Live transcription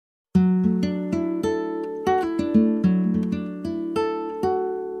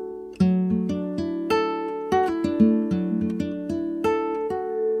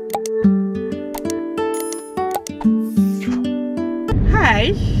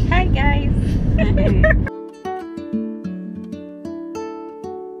guys.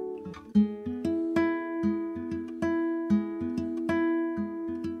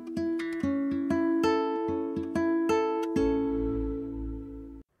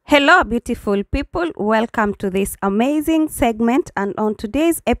 Hello beautiful people, welcome to this amazing segment, and on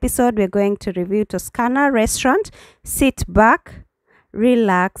today's episode we're going to review Toscana restaurant. Sit back,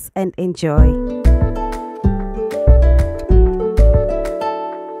 relax and enjoy.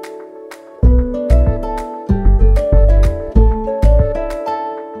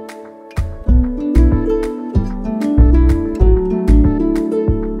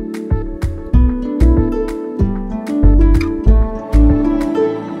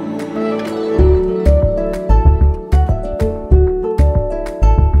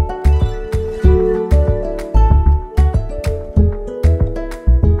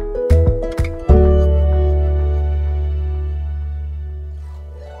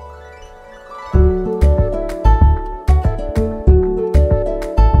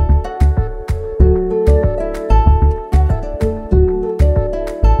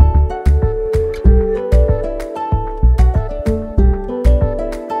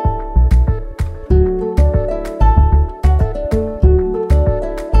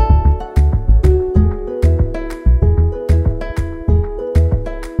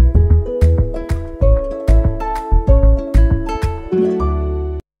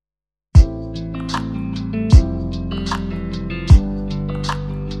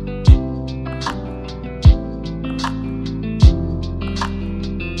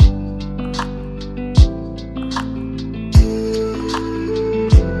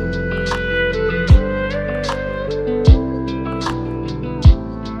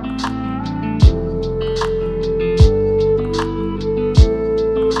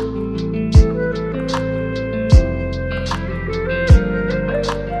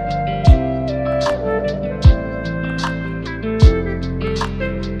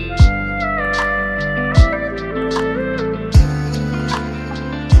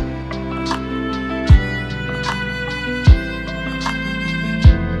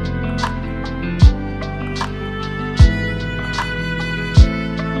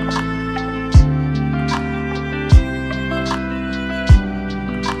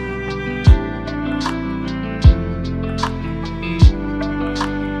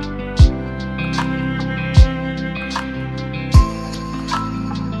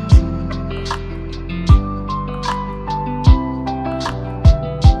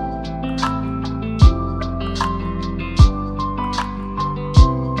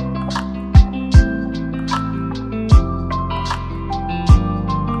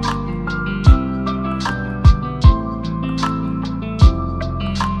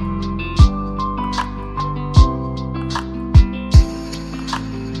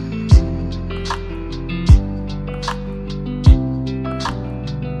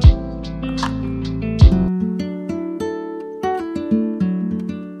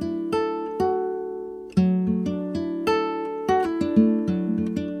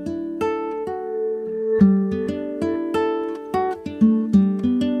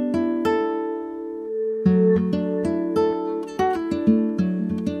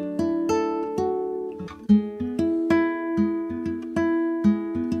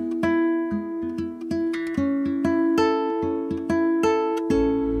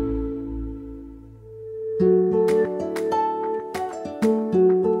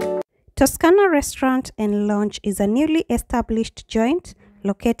 Toscana Restaurant and Lounge is a newly established joint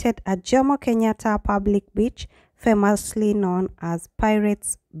located at Jomo Kenyatta Public Beach, famously known as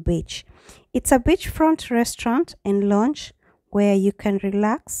Pirates Beach. It's a beachfront restaurant and lounge where you can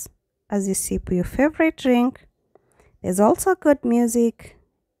relax as you sip your favorite drink. There's also good music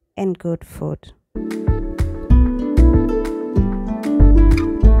and good food.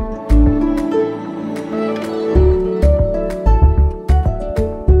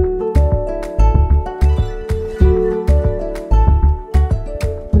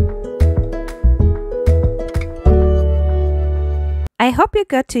 I hope you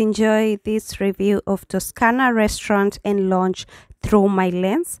got to enjoy this review of Toscana Restaurant and Lounge through my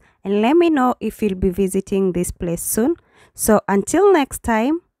lens, and let me know if you'll be visiting this place soon. So until next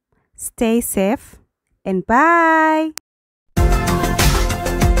time, stay safe and bye.